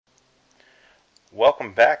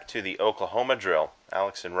Welcome back to the Oklahoma Drill.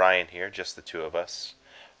 Alex and Ryan here, just the two of us,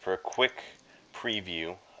 for a quick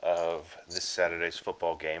preview of this Saturday's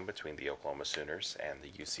football game between the Oklahoma Sooners and the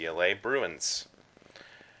UCLA Bruins.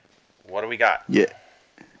 What do we got? Yeah.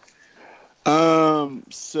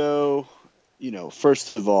 So,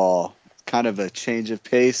 first of all, kind of a change of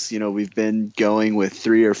pace. We've been going with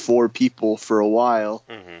 3 or 4 people for a while.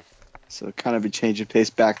 Mm-hmm. So kind of a change of pace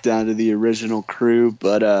back down to the original crew,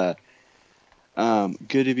 but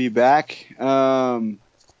good to be back.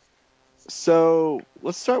 So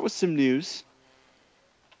let's start with some news.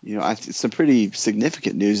 Some pretty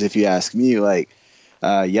significant news if you ask me.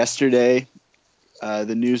 Yesterday,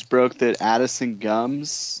 the news broke that Addison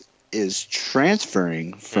Gums is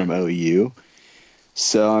transferring from OU.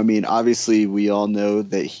 So, obviously we all know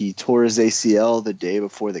that he tore his ACL the day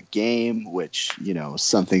before the game, which, is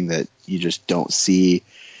something that you just don't see.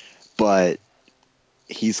 But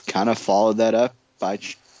he's kind of followed that up by,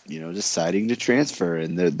 deciding to transfer.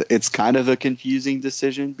 And it's kind of a confusing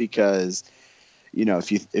decision because,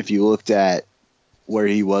 if you looked at where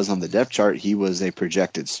he was on the depth chart, he was a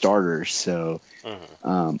projected starter. So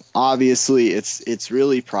obviously it's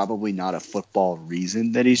really probably not a football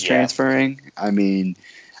reason that he's transferring.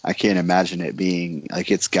 I can't imagine it being like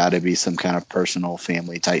it's got to be some kind of personal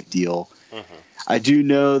family type deal. Mm-hmm. I do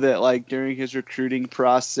know that during his recruiting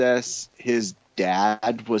process, his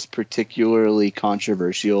dad was particularly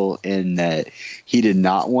controversial in that he did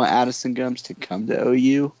not want Addison Gums to come to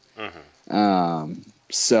OU. Mm-hmm.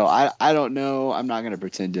 So I don't know. I'm not going to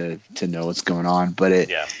pretend to know what's going on, but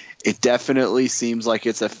it definitely seems like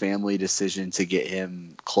it's a family decision to get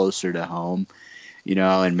him closer to home,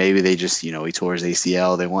 and maybe they just, he tore his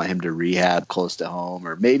ACL. They want him to rehab close to home,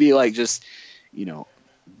 or maybe just,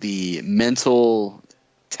 the mental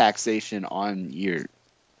taxation on your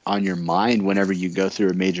mind whenever you go through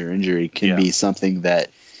a major injury can be something that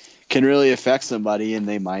can really affect somebody, and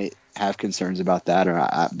they might have concerns about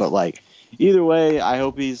that. But either way, I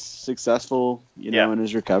hope he's successful, in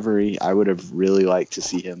his recovery. I would have really liked to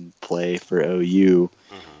see him play for OU,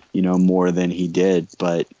 more than he did.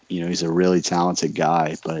 But, he's a really talented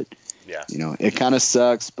guy. But, it kind of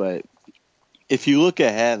sucks. But if you look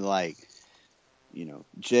ahead,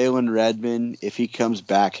 Jalen Redmond, if he comes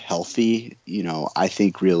back healthy, I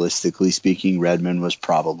think realistically speaking, Redmond was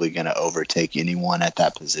probably going to overtake anyone at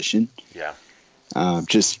that position. Yeah.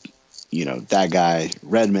 Just, that guy,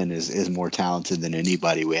 Redmond, is more talented than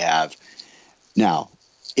anybody we have. Now,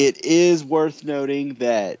 it is worth noting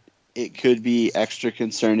that it could be extra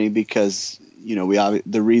concerning because,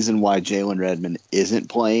 the reason why Jalen Redmond isn't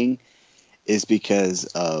playing is because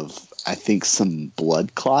of, I think, some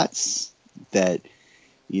blood clots that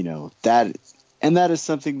that is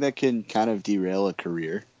something that can kind of derail a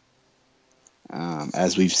career,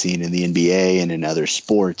 as we've seen in the NBA and in other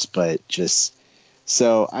sports. But just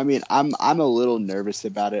so, I'm a little nervous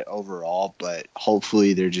about it overall, but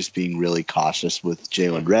hopefully they're just being really cautious with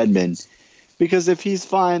Jalen Redmond, because if he's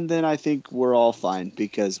fine, then I think we're all fine,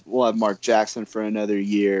 because we'll have Mark Jackson for another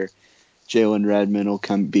year. Jalen Redmond will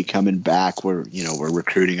be coming back. We're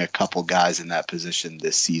recruiting a couple guys in that position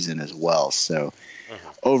this season as well. So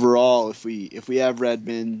overall, if we have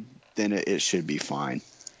Redmond, then it should be fine.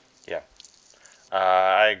 Yeah.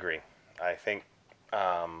 I agree. I think,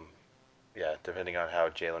 depending on how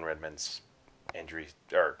Jalen Redmond's injury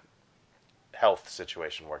or health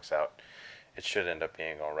situation works out, it should end up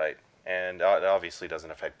being all right. And it obviously doesn't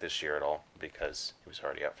affect this year at all because he was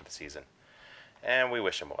already out for the season. And we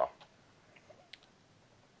wish him well.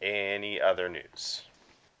 Any other news?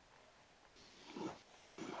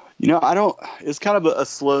 I don't. It's kind of a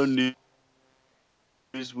slow news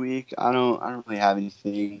week. I don't really have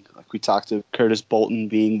anything. We talked to Curtis Bolton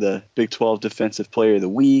being the Big 12 Defensive Player of the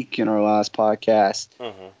Week in our last podcast,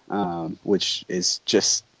 which is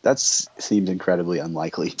just that seems incredibly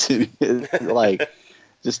unlikely to me.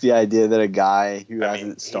 Just the idea that a guy who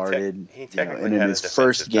hasn't started, he technically and in had his a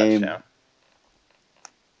first defensive game. touchdown.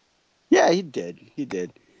 Yeah, he did.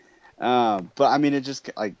 But it just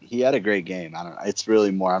he had a great game. I don't know. It's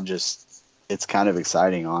really more. It's kind of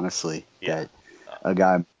exciting, honestly, that a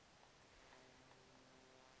guy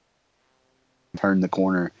turned the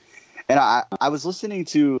corner. And I was listening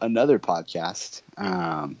to another podcast.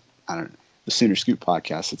 I don't know, the Sooner Scoop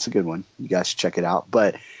podcast. It's a good one. You guys should check it out.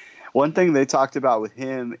 But one thing they talked about with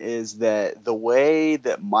him is that the way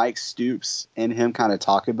that Mike Stoops and him kind of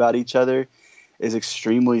talk about each other is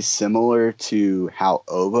extremely similar to how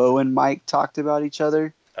Obo and Mike talked about each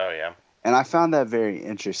other. Oh, yeah. And I found that very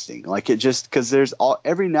interesting. It just because there's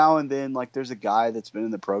every now and then, there's a guy that's been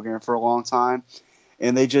in the program for a long time,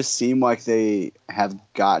 and they just seem like they have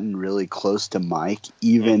gotten really close to Mike,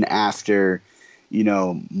 even Mm-hmm. after,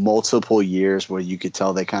 multiple years where you could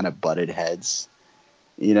tell they kind of butted heads.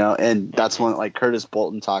 And that's Mm-hmm. when, like, Curtis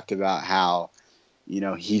Bolton talked about how,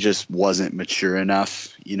 he just wasn't mature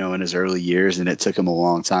enough, in his early years, and it took him a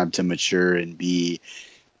long time to mature and be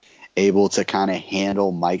able to kind of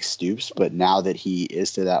handle Mike Stoops. But now that he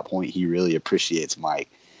is to that point, he really appreciates Mike.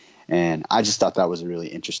 And I just thought that was a really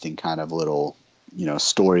interesting kind of little,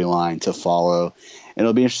 storyline to follow. And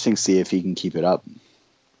it'll be interesting to see if he can keep it up.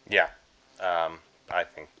 Yeah. I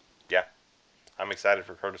think, yeah, I'm excited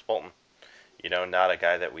for Curtis Bolton. Not a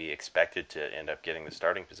guy that we expected to end up getting the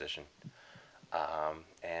starting position.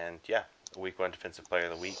 And yeah, week one defensive player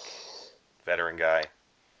of the week, veteran guy.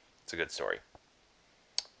 It's a good story.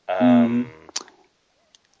 Mm-hmm.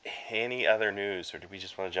 Any other news, or do we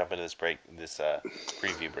just want to jump into this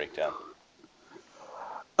preview breakdown?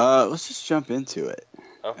 Let's just jump into it.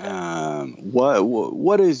 Okay.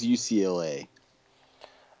 What is UCLA?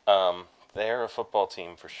 They're a football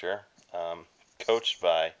team for sure. Coached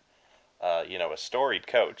by, a storied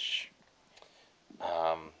coach.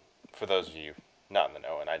 Um, for those of you not in the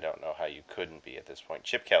know, and I don't know how you couldn't be at this point,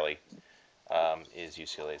 Chip Kelly is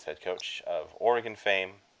UCLA's head coach of Oregon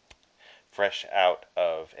fame, fresh out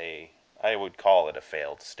of I would call it a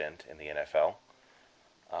failed stint in the NFL.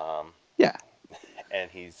 Um, Yeah. and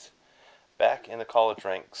he's back in the college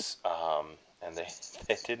ranks, and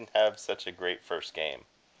they didn't have such a great first game,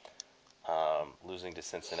 losing to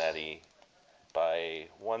Cincinnati by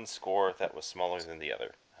one score that was smaller than the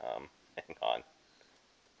other. Hang on.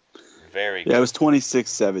 Very Yeah, it was close to it.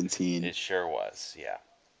 26-17. It sure was, yeah.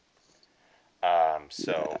 Yeah.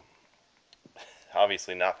 So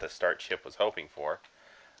obviously not the start Chip was hoping for.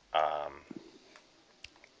 Um,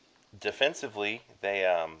 defensively, they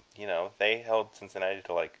held Cincinnati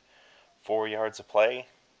to like 4 yards of play,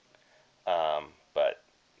 but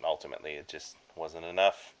ultimately it just wasn't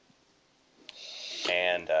enough.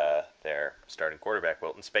 And their starting quarterback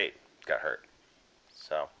Wilton Spate got hurt.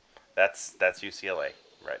 So that's UCLA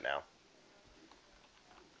right now.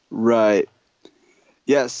 Right.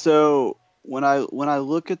 Yeah, so when I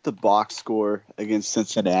look at the box score against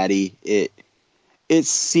Cincinnati, it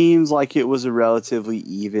seems like it was a relatively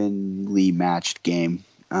evenly matched game,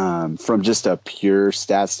 from just a pure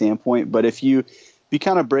stat standpoint. But if you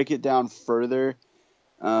kind of break it down further,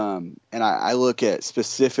 and I look at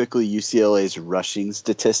specifically UCLA's rushing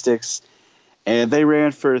statistics, and they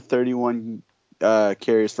ran for 31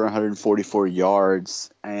 carries for 144 yards,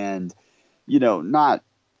 and not,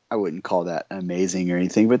 I wouldn't call that amazing or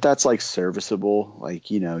anything, but that's like serviceable.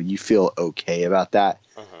 Like, you feel okay about that.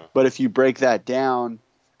 Mm-hmm. But if you break that down,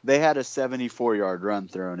 they had a 74-yard run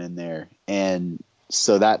thrown in there. And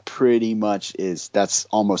so that pretty much that's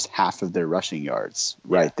almost half of their rushing yards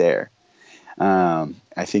Yeah. right there.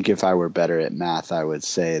 I think if I were better at math, I would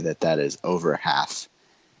say that is over half.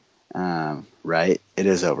 Right? It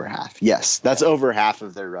is over half. Yes, that's Yeah. over half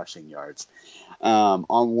of their rushing yards, on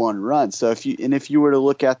one run. So if you were to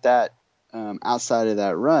look at that, outside of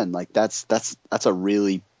that run, like that's a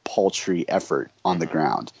really paltry effort on the Mm-hmm.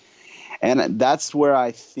 ground, and that's where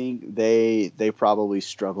I think they probably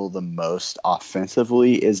struggle the most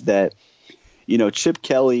offensively. Is that Chip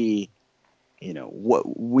Kelly.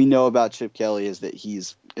 What we know about Chip Kelly is that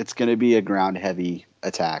it's going to be a ground heavy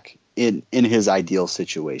attack in his ideal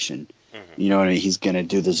situation. Mm-hmm. You know what I mean? He's going to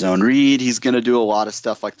do the zone read. He's going to do a lot of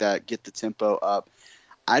stuff like that, get the tempo up.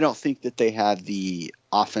 I don't think that they have the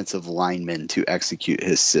offensive linemen to execute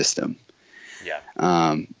his system. Yeah.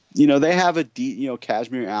 They have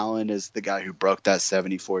Kashmir Allen is the guy who broke that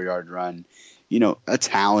 74-yard run. A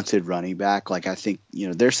talented running back. Like, I think,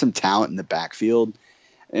 there's some talent in the backfield.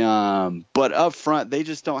 But up front, they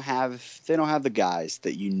don't have the guys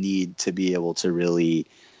that you need to be able to really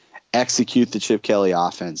execute the Chip Kelly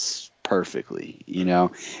offense perfectly.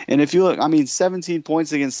 Mm-hmm. And if you look, I mean, 17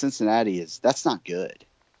 points against Cincinnati that's not good.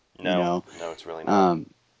 You No, know, no, it's really not. um,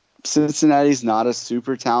 Cincinnati's not a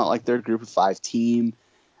super talent like their Group of Five team.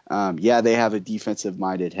 Yeah, they have a defensive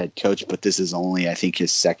minded head coach, but this is only, I think,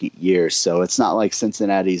 his second year. So it's not like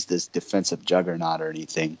Cincinnati's this defensive juggernaut or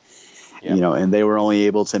anything. Yep. And they were only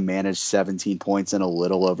able to manage 17 points and a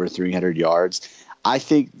little over 300 yards. I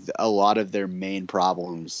think a lot of their main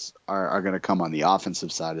problems are going to come on the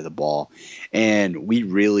offensive side of the ball. And we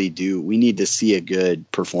need to see a good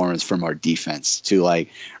performance from our defense to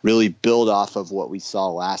like really build off of what we saw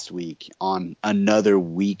last week on another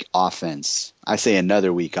weak offense. I say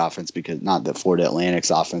another weak offense because not that Florida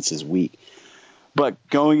Atlantic's offense is weak, but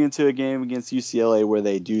going into a game against UCLA where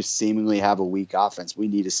they do seemingly have a weak offense, we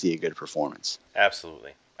need to see a good performance.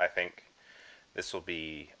 Absolutely. I think this will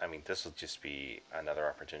just be another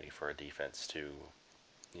opportunity for a defense to,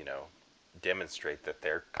 you know, demonstrate that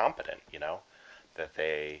they're competent, that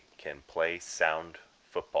they can play sound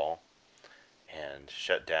football and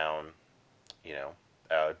shut down, you know,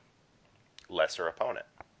 a lesser opponent.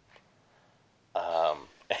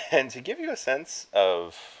 And to give you a sense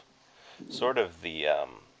of sort of the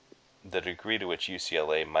degree to which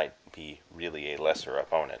UCLA might be really a lesser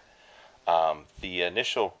opponent, the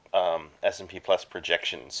initial S&P Plus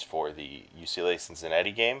projections for the UCLA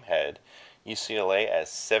Cincinnati game had UCLA as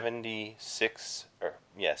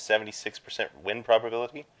 76% win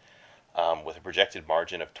probability, with a projected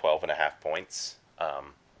margin of 12.5 points.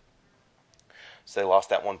 So they lost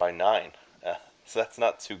that one by 9. So that's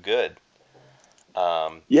not too good.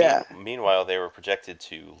 Yeah, Meanwhile, they were projected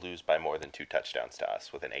to lose by more than 2 touchdowns to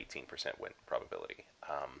us with an 18% win probability.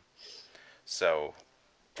 So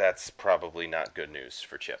that's probably not good news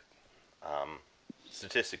for Chip,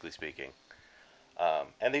 statistically speaking.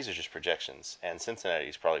 And these are just projections. And Cincinnati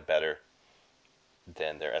is probably better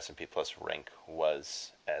than their S&P Plus rank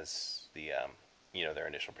was as their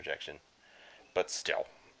initial projection. But still,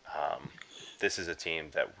 this is a team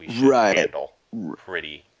that we should right. handle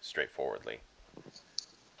pretty straightforwardly.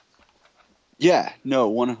 Yeah, no,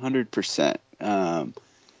 100%.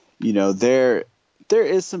 There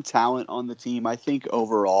is some talent on the team. I think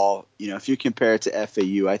overall, if you compare it to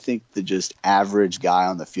FAU, I think the just average guy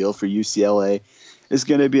on the field for UCLA is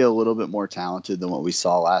going to be a little bit more talented than what we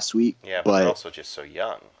saw last week. Yeah, but they're But also just so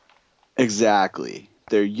young. exactly,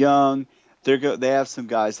 they're young. They have some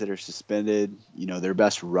guys that are suspended. Their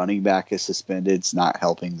best running back is suspended. It's not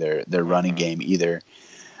helping their running Mm-hmm. game either.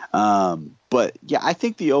 But yeah, I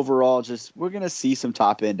think the overall we're going to see some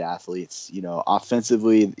top end athletes,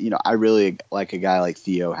 offensively, I really like a guy like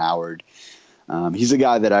Theo Howard. He's a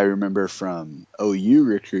guy that I remember from OU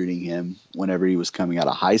recruiting him whenever he was coming out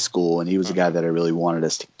of high school. And he was a guy Mm-hmm. that I really wanted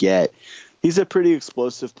us to get. He's a pretty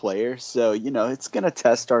explosive player. So, it's going to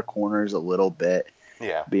test our corners a little bit.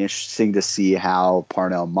 Yeah. Be interesting to see how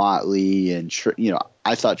Parnell Motley and,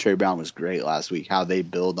 I thought Trey Brown was great last week, how they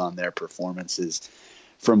build on their performances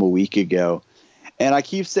from a week ago. And I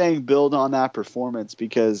keep saying build on that performance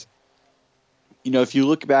because, if you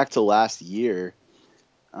look back to last year,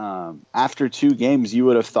 after 2 games, you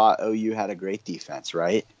would have thought OU had a great defense,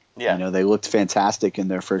 right? Yeah. They looked fantastic in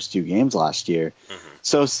their first 2 games last year. Mm-hmm.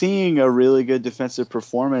 So seeing a really good defensive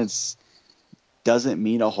performance doesn't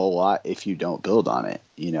mean a whole lot if you don't build on it,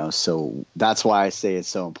 So that's why I say it's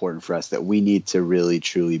so important for us that we need to really,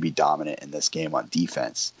 truly be dominant in this game on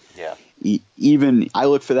defense. Yeah. Even I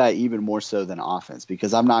look for that even more so than offense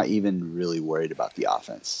because I'm not even really worried about the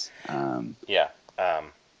offense. Yeah.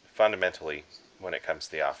 Fundamentally, when it comes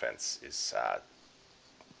to the offense, is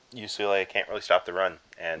UCLA can't really stop the run,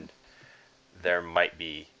 and there might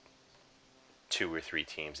be 2 or 3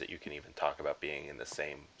 teams that you can even talk about being in the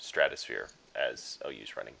same stratosphere as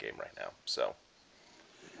OU's running game right now. So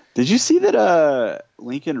Did you see that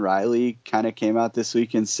Lincoln Riley kind of came out this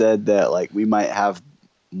week and said that like we might have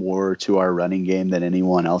more to our running game than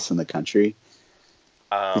anyone else in the country?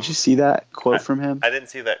 Did you um, see that I quote from him? I didn't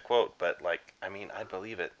see that quote, but I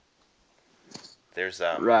believe it. There's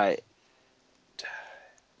Right.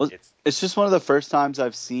 Well, it's it's just one of the first times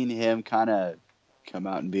I've seen him kind of come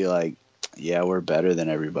out and be like, "Yeah, we're better than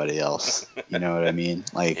everybody else." You know what I mean?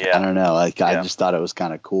 Like, I yeah, don't know. Like, I yeah, just thought it was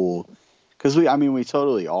kind of cool because we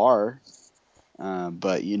totally are.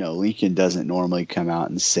 But Lincoln doesn't normally come out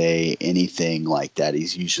and say anything like that.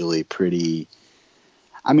 He's usually pretty.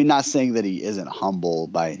 I mean, not saying that he isn't humble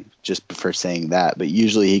by just for saying that, but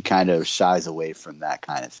usually he kind of shies away from that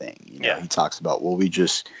kind of thing. yeah, He talks about, well,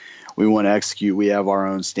 we want to execute. We have our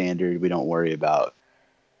own standard. We don't worry about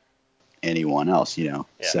anyone else. yeah.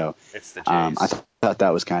 So It's the I Jays. thought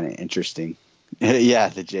that was kind of interesting. Yeah,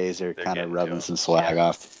 the Jays are They're kind of getting to rubbing him. some Yeah. swag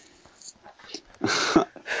off.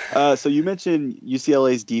 So you mentioned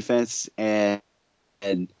UCLA's defense, and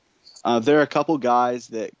there are a couple guys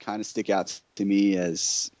that kind of stick out to me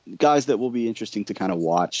as guys that will be interesting to kind of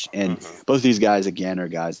watch. And Mm-hmm. both these guys, again, are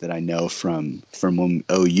guys that I know from when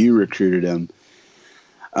OU recruited them.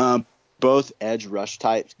 Both edge rush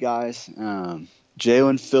type guys.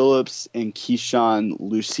 Jalen Phillips and Keyshawn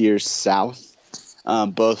Lucier South,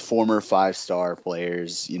 both former 5-star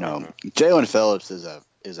players. Mm-hmm. Jalen Phillips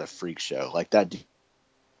is a freak show. Like that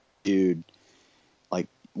dude. Like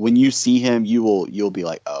when you see him, you'll be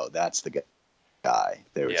like, oh, that's the guy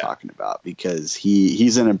they were Yeah. talking about because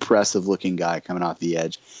he's an impressive looking guy coming off the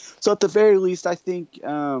edge. So at the very least, I think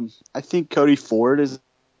Cody Ford is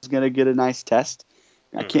going to get a nice test.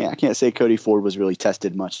 I Mm-hmm. can't say Cody Ford was really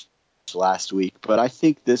tested much last week, but I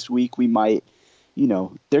think this week we might.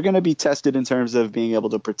 they're going to be tested in terms of being able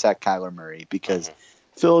to protect Kyler Murray because Mm-hmm.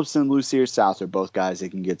 Phillips and Lucier South are both guys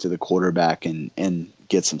that can get to the quarterback and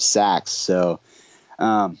get some sacks. So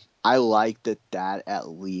I like that at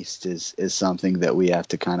least is something that we have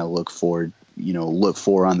to kind of look for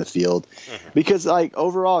on the field. Mm-hmm. Because like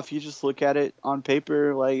overall, if you just look at it on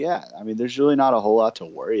paper, like yeah, I mean, there's really not a whole lot to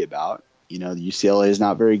worry about. The UCLA is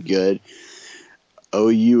not very good.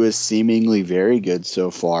 OU is seemingly very good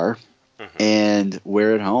so far, Mm-hmm. and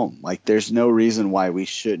we're at home. Like, there's no reason why we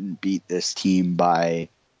shouldn't beat this team by.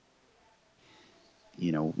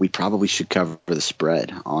 We probably should cover the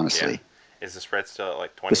spread. Yeah. Honestly, Is the spread still at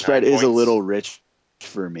like the 29 spread is a points? little rich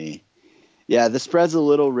for me. Yeah, the spread's a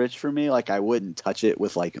little rich for me. Like, I wouldn't touch it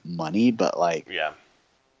with like money, but like Yeah.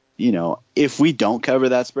 if we don't cover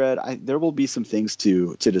that spread, there will be some things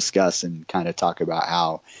to discuss and kind of talk about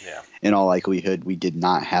how, Yeah. in all likelihood, we did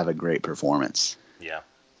not have a great performance. Yeah.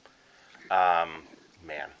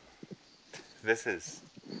 Man, this is,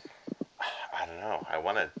 I don't know. I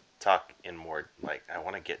want to talk in more, like, I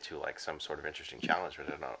want to get to, like, some sort of interesting challenge, but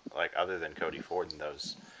I don't know. Like, other than Cody Ford and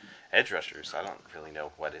those edge rushers, I don't really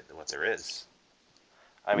know what there is.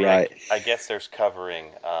 I mean, Right. I guess there's covering,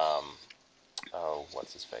 oh,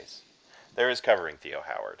 what's his face? There is covering Theo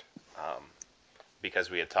Howard, because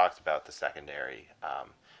we had talked about the secondary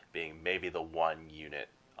being maybe the one unit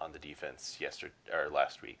on the defense yesterday or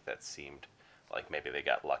last week that seemed like maybe they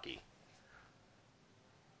got lucky.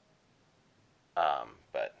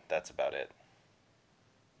 But that's about it.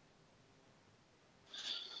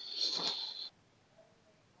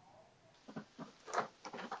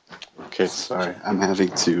 Okay, This is sorry. I'm having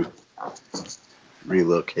to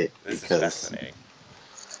relocate this is because, fascinating.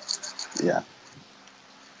 yeah,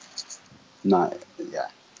 not, yeah,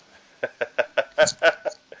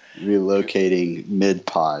 You relocating mid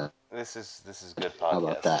pod. this is good How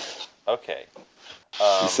about podcasting. that? Okay.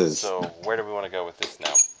 This is, So where do we want to go with this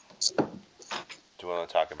now? Do we want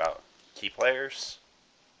to talk about key players?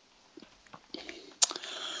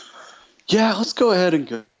 yeah, let's go ahead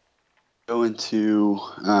and go into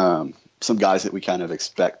some guys that we kind of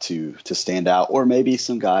expect to stand out, or maybe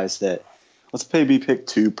some guys that let's maybe pick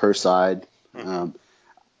two per side. Mm-hmm. Um,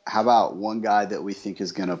 how about one guy that we think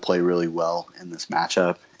is going to play really well in this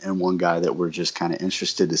matchup, and one guy that we're just kind of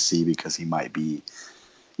interested to see because he might be,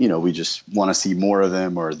 we just want to see more of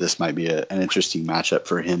him, or this might be an interesting matchup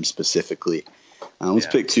for him specifically. Let's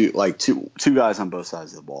Yeah. pick two guys on both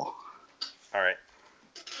sides of the ball. All right.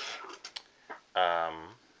 Um,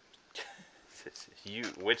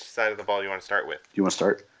 which side of the ball do you want to start with? Do you want to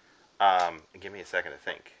start? Give me a second to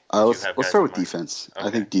think. Did you have Let's guys start in with mind? defense. I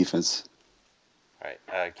Okay. think defense. All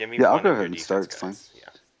right. Give me Yeah, I'll one go of ahead your and defense start. It's fine. guys. Yeah.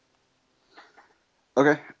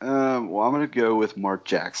 Okay. Well, I'm going to go with Mark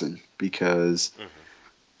Jackson because Mm-hmm.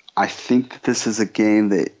 I think that this is a game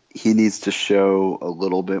that he needs to show a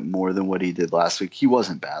little bit more than what he did last week. He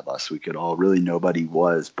wasn't bad last week at all. Really, nobody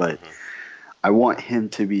was. But Mm-hmm. I want him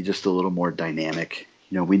to be just a little more dynamic.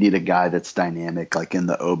 We need a guy that's dynamic, like in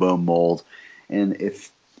the oboe mold. And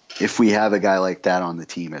if we have a guy like that on the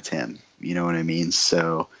team, it's him. You know what I mean?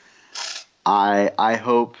 So I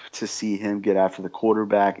hope to see him get after the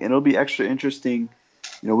quarterback, and it'll be extra interesting.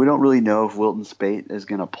 We don't really know if Wilton Spate is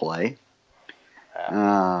going to play,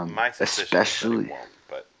 My suspicion is that he especially won't,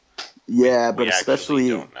 but we yeah, but we actually especially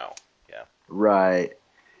don't know. Yeah. right,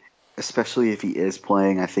 especially if he is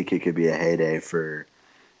playing. I think it could be a heyday for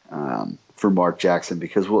Mark Jackson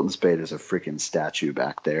because Wilton Spate is a freaking statue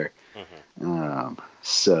back there. Mm-hmm.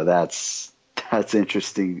 So that's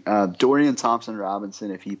interesting. Dorian Thompson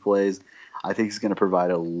Robinson, if he plays, I think he's going to provide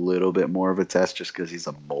a little bit more of a test just because he's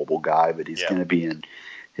a mobile guy, but he's Yeah. going to be in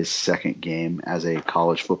his second game as a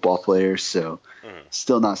college football player. So Mm-hmm.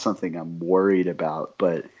 still not something I'm worried about,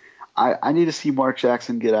 but I need to see Mark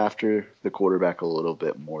Jackson get after the quarterback a little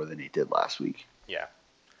bit more than he did last week. Yeah.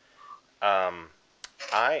 Um,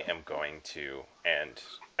 I am going to, and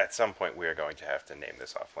at some point we are going to have to name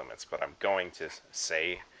this off limits, but I'm going to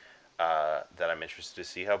say that I'm interested to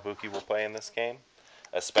see how Buki will play in this game,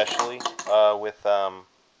 especially with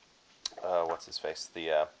what's his face,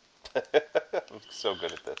 the I'm so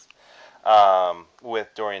good at this, with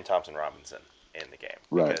Dorian Thompson Robinson in the game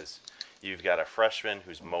Right. because you've got a freshman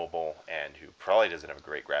who's mobile and who probably doesn't have a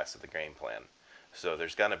great grasp of the game plan. So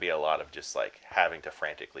there's going to be a lot of just like having to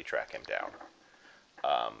frantically track him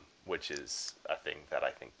down, which is a thing that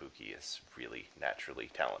I think Buki is really naturally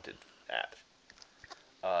talented at.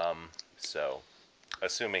 So,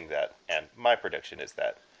 assuming that, and my prediction is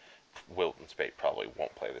that Wilton Spate probably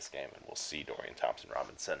won't play this game, and we'll see Dorian Thompson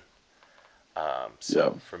Robinson. Yeah.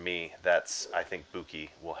 So for me, that's I think Buki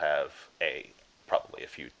will have a probably a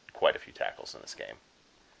few quite a few tackles in this game.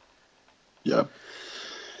 Yeah.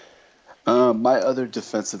 My other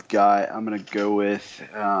defensive guy, I'm going to go with,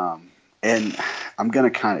 and I'm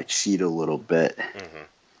going to kind of cheat a little bit. Mm-hmm.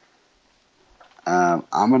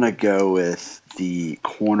 I'm going to go with the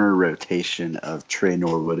corner rotation of Trey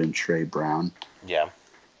Norwood and Trey Brown. Yeah.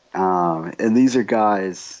 And these are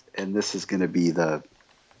guys, and this is going to be the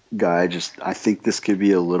guy. I think this could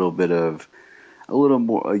be a little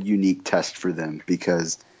more a unique test for them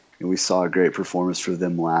because we saw a great performance for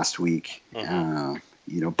them last week. Mm-hmm.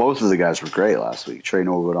 Both of the guys were great last week. Trey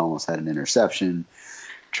Norwood almost had an interception.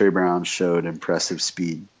 Trey Brown showed impressive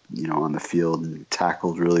speed, on the field and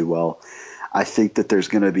tackled really well. I think that there's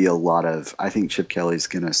going to be I think Chip Kelly's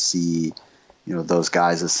going to see, those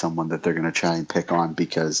guys as someone that they're going to try and pick on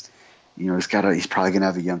because, he's probably going to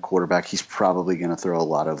have a young quarterback. He's probably going to throw a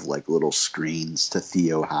lot of like little screens to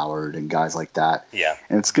Theo Howard and guys like that. Yeah.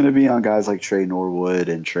 And it's going to be on guys like Trey Norwood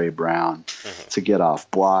and Trey Brown Mm-hmm. to get off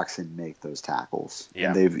blocks and make those tackles.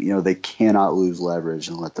 Yeah. And they cannot lose leverage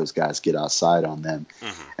and let those guys get outside on them.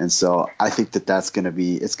 Mm-hmm. And so I think that it's going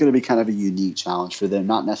to be kind of a unique challenge for them.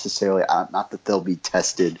 Not necessarily, not that they'll be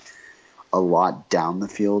tested a lot down the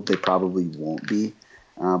field. They probably won't be.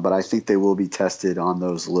 But I think they will be tested on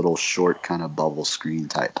those little short kind of bubble screen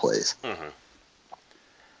type plays. Mm-hmm.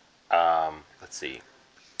 Let's see.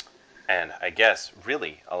 And I guess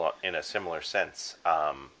really in a similar sense,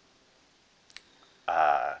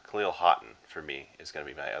 Khalil Houghton for me is going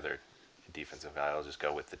to be my other defensive guy. I'll just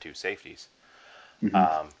go with the two safeties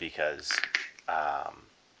Mm-hmm. because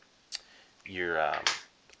you're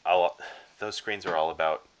all those screens are all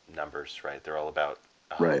about numbers, right? They're all about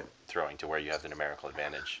Right. throwing to where you have the numerical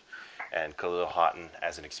advantage. And Khalil Houghton,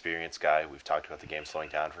 as an experienced guy, we've talked about the game slowing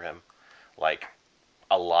down for him. Like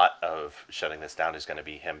a lot of shutting this down is going to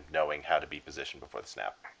be him knowing how to be positioned before the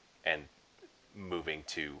snap and moving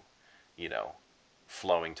to, you know,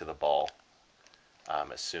 flowing to the ball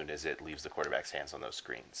as soon as it leaves the quarterback's hands on those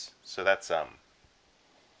screens. So that's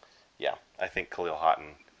yeah, I think Khalil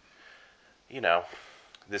Houghton, you know,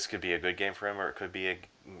 this could be a good game for him, or it could be a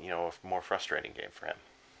more frustrating game for him.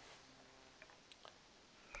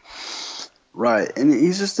 Right. And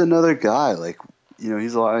he's just another guy. Like,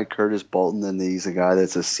 he's a lot like Curtis Bolton, and he's a guy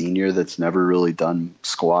that's a senior that's never really done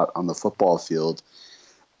squat on the football field,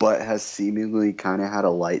 but has seemingly kind of had a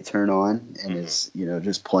light turn on and Mm-hmm. is,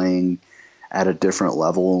 just playing at a different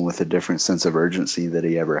level and with a different sense of urgency that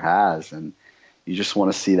he ever has. And you just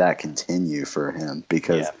want to see that continue for him Yeah.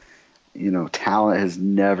 because, talent has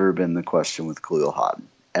never been the question with Khalil Houghton,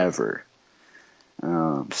 Mm-hmm. ever.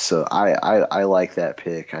 So I like that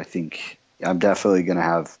pick. I think I'm definitely going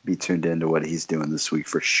to be tuned into what he's doing this week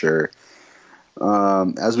for sure.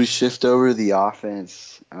 As we shift over to the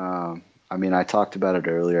offense, I talked about it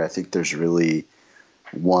earlier. I think there's really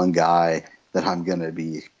one guy that I'm going to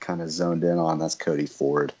be kind of zoned in on. That's Cody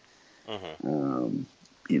Ford. Mm-hmm.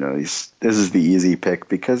 This is the easy pick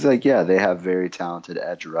because, they have very talented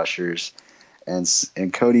edge rushers, and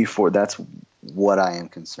Cody Ford. That's what I am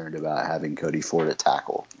concerned about having Cody Ford at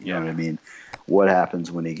tackle. You know Yep. what I mean? What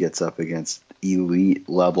happens when he gets up against elite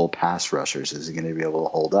level pass rushers? Is he going to be able to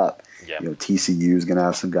hold up? Yep. TCU is going to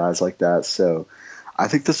have some guys like that. So I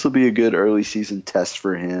think this will be a good early season test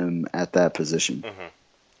for him at that position. Mm-hmm.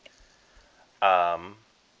 Um,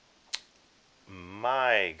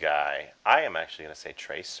 my guy, I am actually going to say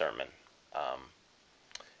Trey Sermon. Um,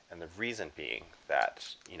 and the reason being that,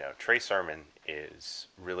 Trey Sermon is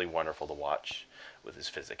really wonderful to watch with his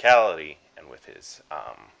physicality and with his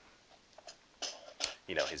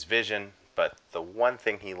vision. But the one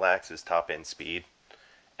thing he lacks is top end speed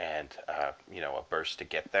and, a burst to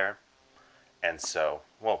get there. And so,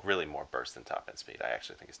 well, really more burst than top end speed. I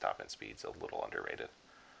actually think his top end speed's a little underrated.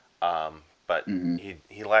 But Mm-hmm.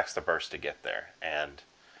 he lacks the burst to get there. And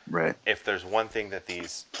Right. if there's one thing that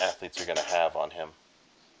these athletes are going to have on him,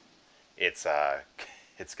 it's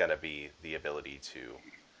it's going to be the ability to,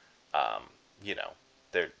 um, you know,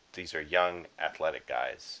 these are young athletic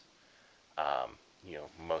guys.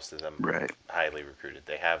 Most of them Right. highly recruited.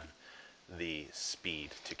 They have the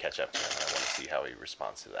speed to catch up to him. I want to see how he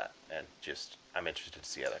responds to that, and I'm interested to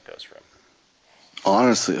see how that goes for him.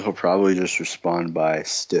 Honestly, he'll probably just respond by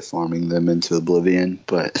stiff arming them into oblivion,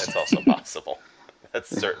 but That's also possible. That's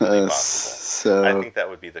certainly possible. I so think that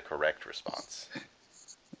would be the correct response.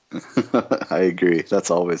 I agree.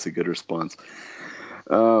 That's always a good response.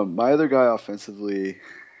 My other guy offensively,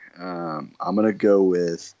 I'm gonna go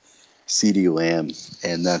with CeeDee Lamb,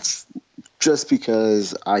 and that's just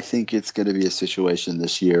because I think it's going to be a situation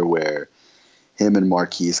this year where him and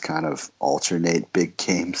Marquise kind of alternate big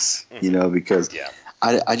games, Mm-hmm. because Yeah.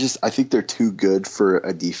 I think they're too good for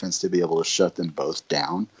a defense to be able to shut them both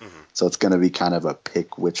down. Mm-hmm. So it's going to be kind of a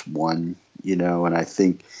pick which one, and I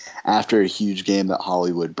think after a huge game that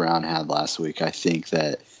Hollywood Brown had last week, I think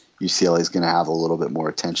that UCLA is going to have a little bit more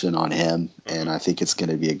attention on him, Mm-hmm. and I think it's going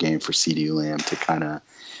to be a game for CeeDee Lamb to kind of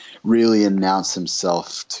really announce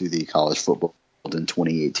himself to the college football world in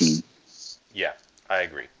 2018. Yeah, I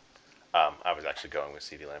agree. I was actually going with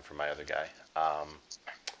CeeDee Lamb for my other guy,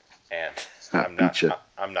 and Beat you.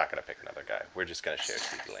 I'm not going to pick another guy. We're just going to share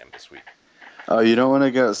CeeDee Lamb this week. Oh, you don't want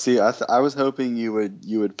to go see? I was hoping you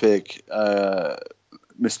would pick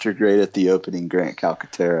Mr. Great at the opening, Grant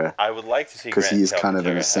Calcaterra, I would like to see because Grant he's kind of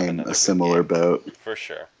in Calcaterra have a another good similar game, boat. for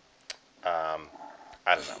sure. Um,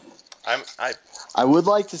 I don't know. I I would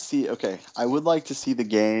like to see. Okay, I would like to see the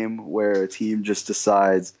game where a team just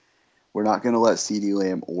decides we're not going to let CeeDee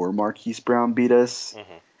Lamb or Marquise Brown beat us, mhm.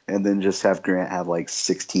 and then just have Grant have like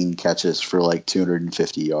 16 catches for like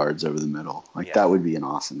 250 yards over the middle. Like Yeah, that would be an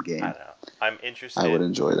awesome I game. don't know. I'm I would interested.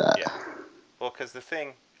 enjoy that. Yeah. Well, because the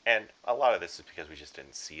thing, and a lot of this is because we just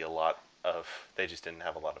didn't see a lot of. They just didn't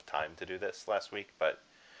have a lot of time to do this last week. But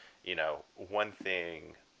one thing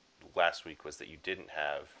last week was that you didn't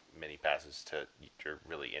have many passes or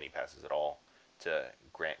really any passes at all, to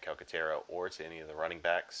Grant Calcaterra or to any of the running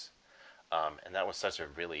backs. And that was such a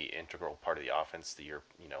really integral part of the offense the year,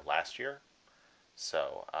 last year.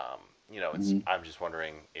 So, it's Mhm. I'm just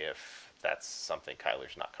wondering if that's something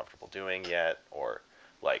Kyler's not comfortable doing yet, or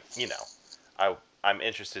like, I'm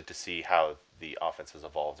interested to see how the offense has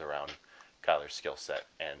evolved around Kyler's skill set,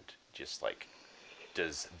 and just like,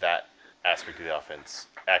 does that aspect of the offense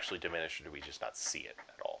actually diminish, or do we just not see it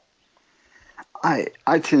at all?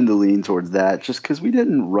 I tend to lean towards that just because we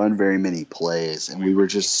didn't run very many plays, and We really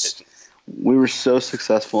didn't. we were so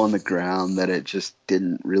successful on the ground that it just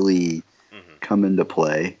didn't really Hmm. come into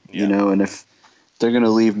play, Yeah, And if they're going to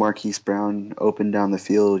leave Marquise Brown open down the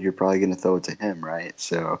field, you're probably going to throw it to him, right?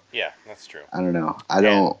 So yeah, that's true. I don't know. And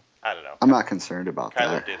I don't know. I'm not concerned about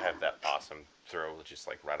Kyler that. did have that awesome throw, just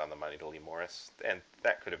like right on the money to Lee Morris, and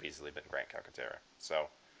that could have easily been Grant Calcaterra. So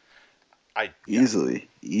yeah. Easily,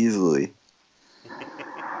 easily.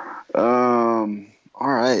 All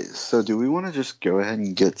right. So do we want to just go ahead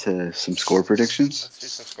and get to some score predictions? Let's do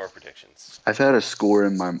some score predictions. I've had a score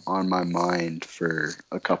on my mind for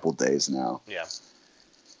a Okay. couple days now, Yeah.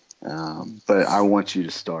 but I want you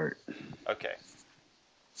to start. Okay.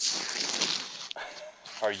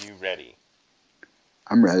 Are you ready?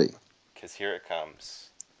 I'm ready. Because here it comes.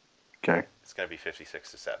 Okay. It's going to be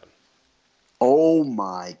 56-7. Oh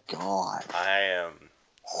my God. I am.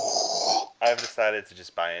 I've decided to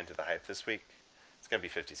just buy into the hype this week. It's going to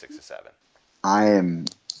be 56-7. I am.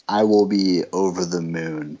 I will be over the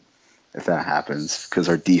moon if that happens because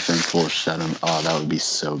our defense will shut them. Oh, that would be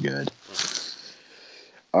so good.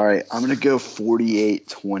 Mm-hmm. All right, I'm going to go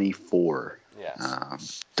 48-24. Yes. Um,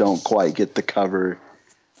 don't quite get the cover.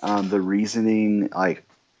 The reasoning, I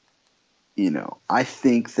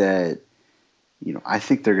think that, I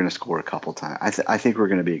think they're going to score a couple times. I think we're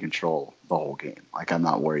going to be in control the whole game. Like, I'm Mm-hmm.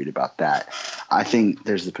 not worried about that. I think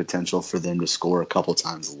there's the potential for them to score a couple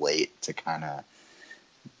times late to kind of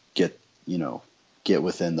get, get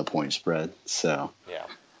within the point spread. So, Yeah.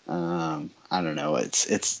 I don't know.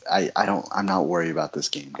 I'm not worried about this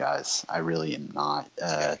game, guys. I really am not.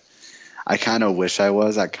 Yeah. I kind of wish I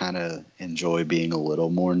was. I kind of enjoy being a little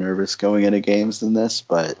more nervous going into games than this,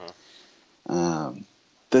 but Mm-hmm. um,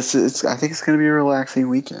 this is. I think it's going to be a relaxing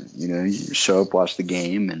weekend. You show up, watch the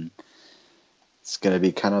game, and it's going to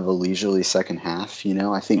be kind of a leisurely second half.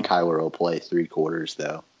 I think Mm-hmm. Kyler will play 3 quarters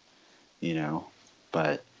though.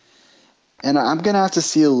 But and I'm going to have to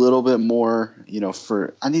see a little bit more.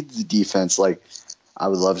 For I need the defense. Like I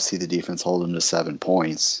would love to see the defense hold them to 7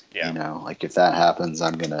 points. Yeah. Like if that happens,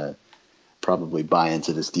 I'm going to probably buy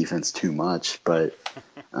into this defense too much, but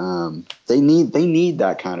they need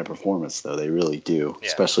that kind of performance though. They really do, Yeah.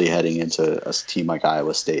 especially heading into a team like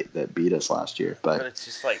Iowa State that beat us last year. But But it's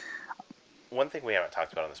just like, one thing we haven't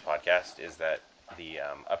talked about on this podcast is that the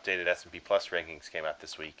updated S&P Plus rankings came out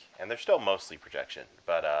this week, and they're still mostly projection.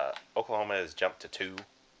 But Oklahoma has jumped to 2,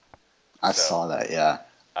 I so saw that. Yeah,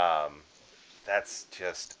 um, that's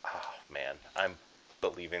just, oh man, I'm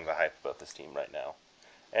believing the hype about this team right now,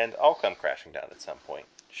 and I'll come crashing down at some point.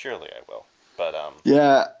 Surely I will. But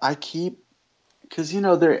yeah. I keep because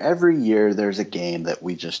there every year there's a game that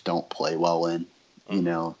we just don't play well in.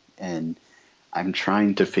 mm-hmm. And I'm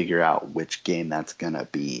trying to figure out which game that's gonna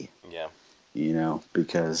be. Yeah,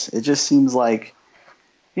 Because it just seems like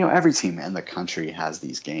every team in the country has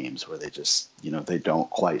these games where they just, they don't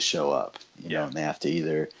quite show up, yeah, and they have to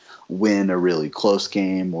either win a really close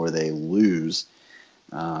game or they lose.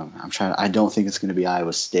 I'm trying. I don't think it's going to be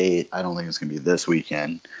Iowa State. I don't think it's going to be this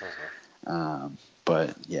weekend. Hmm.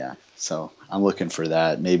 But yeah, so I'm looking for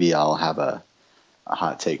that. Maybe I'll have a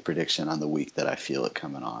hot take prediction on the week that I feel it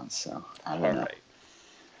coming on. So I All don't know.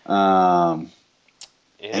 right. Um,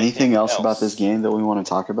 Anything Anything else about this else? game that we want to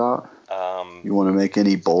talk about? Um, You want to make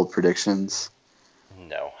any bold predictions?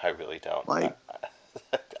 no, I really don't. Like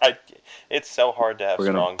I, it's so hard to have we're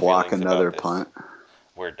gonna strong block feelings about another this. punt?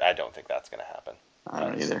 I don't think that's going to happen. I Uh,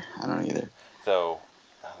 don't either. I don't either. so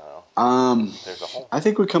I don't know. Um, There's a whole I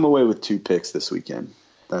think we come away with 2 picks this weekend.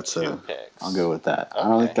 That's two I'll go picks. with that. I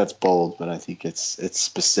don't think Okay. that's bold, but I think it's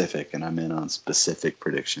specific, and I'm in on specific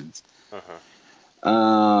predictions.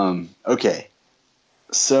 Hmm. Okay,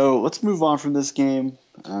 so let's move on from this game.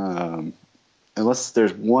 Unless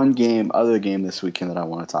there's one other game this weekend that I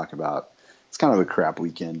want to talk about. It's kind of a crap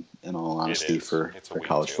weekend, in all It honesty, is. for It's a week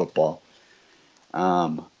college two. football.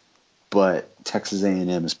 Um, but Texas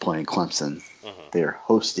A&M is playing Clemson. Hmm. They are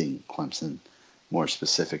hosting Clemson, more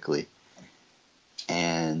specifically,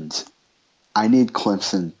 and I need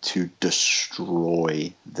Clemson to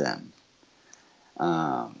destroy them.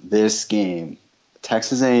 This game,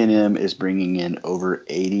 Texas A&M is bringing in over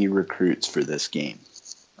 80 recruits for this game.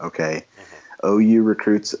 Okay, Hmm. OU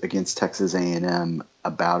recruits against Texas A&M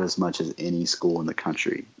about as much as any school in the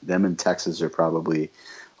country. Them and Texas are probably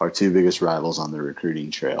our two biggest rivals on the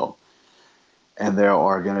recruiting trail. And there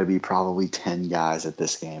are going to be probably 10 guys at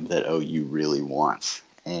this game that OU really wants.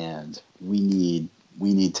 And we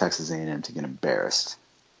need Texas A&M to get embarrassed,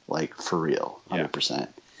 like for real, Yeah. 100%.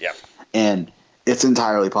 Yeah. And it's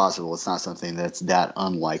entirely possible. It's not something that's that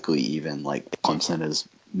unlikely even. Like Hmm. Clemson is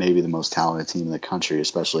maybe the most talented team in the country,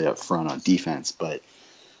 especially up front on defense. But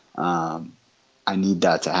um, I need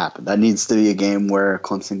that to happen. That needs to be a game where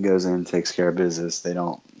Clemson goes in and takes care of business. They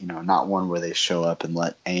don't, not one where they show up and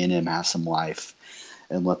let A&M have some life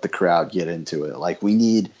and let the crowd get into it. Like we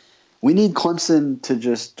need Clemson to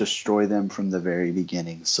just destroy them from the very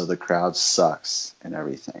beginning, so the crowd sucks and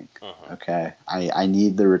everything. Hmm. Okay, I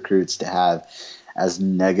need the recruits to have as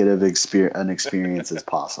negative an experience as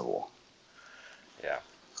possible. Yeah.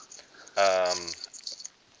 Um,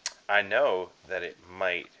 I know that it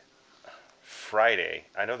might Friday.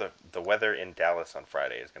 I know the weather in Dallas on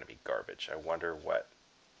Friday is going to be garbage. I wonder what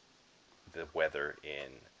the weather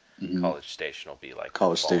in Hmm. College Station will be like the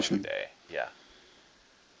College following Station. day. Yeah,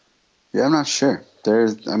 Yeah, I'm not sure.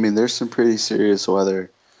 There's some pretty serious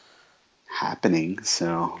weather happening,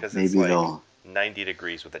 so because it's maybe like they'll. 90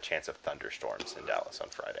 degrees with a chance of thunderstorms in Dallas on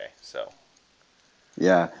Friday. So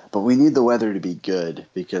Yeah, but we need the weather to be good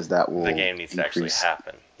because that the will game needs to actually increase.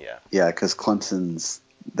 happen. Yeah. Yeah, because Clemson's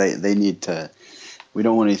they need to. We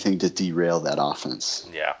don't want anything to derail that offense.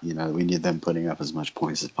 Yeah. We need them putting up as much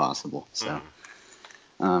points as possible. So,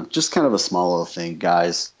 Hmm. just kind of a small little thing,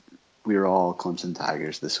 guys. We are all Clemson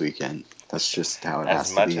Tigers this weekend. That's just how it As has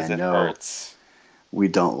to much be. as I it know hurts. we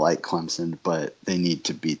don't like Clemson, but they need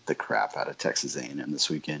to beat the crap out of Texas A&M this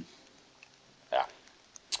weekend. Yeah.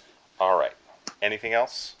 All right. Anything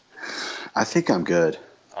else? I think I'm good.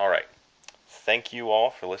 All right. Thank you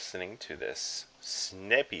all for listening to this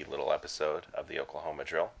snippy little episode of the Oklahoma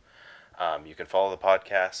Drill. You can follow the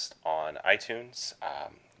podcast on iTunes,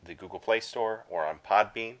 the Google Play Store, or on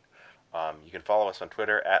Podbean. You can follow us on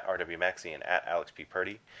Twitter at RWMaxi and at Alex P.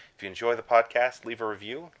 Purdy. If you enjoy the podcast, leave a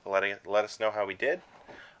review. Let us know how we did.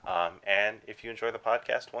 And if you enjoy the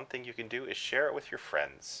podcast, one thing you can do is share it with your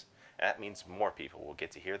friends. That means more people will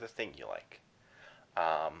get to hear the thing you like.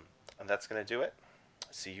 And that's going to do it.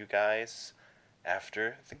 See you guys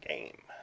after the game.